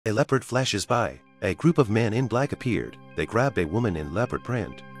A leopard flashes by. A group of men in black appeared. They grabbed a woman in leopard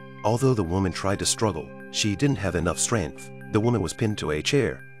print. Although the woman tried to struggle, she didn't have enough strength. The woman was pinned to a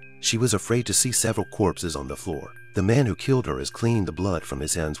chair. She was afraid to see several corpses on the floor. The man who killed her is cleaning the blood from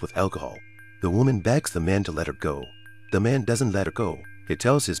his hands with alcohol. The woman begs the man to let her go. The man doesn't let her go. He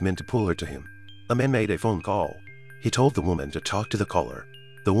tells his men to pull her to him. A man made a phone call. He told the woman to talk to the caller.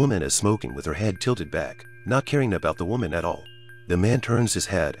 The woman is smoking with her head tilted back, not caring about the woman at all. The man turns his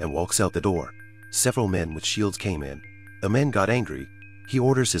head and walks out the door. Several men with shields came in. A man got angry. He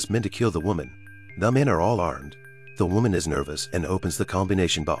orders his men to kill the woman. The men are all armed. The woman is nervous and opens the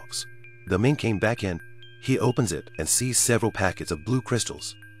combination box. The man came back in. He opens it and sees several packets of blue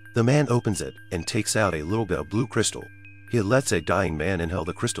crystals. The man opens it and takes out a little bit of blue crystal. He lets a dying man inhale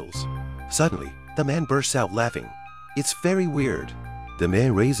the crystals. Suddenly, the man bursts out laughing. It's very weird. The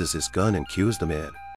man raises his gun and kills the man.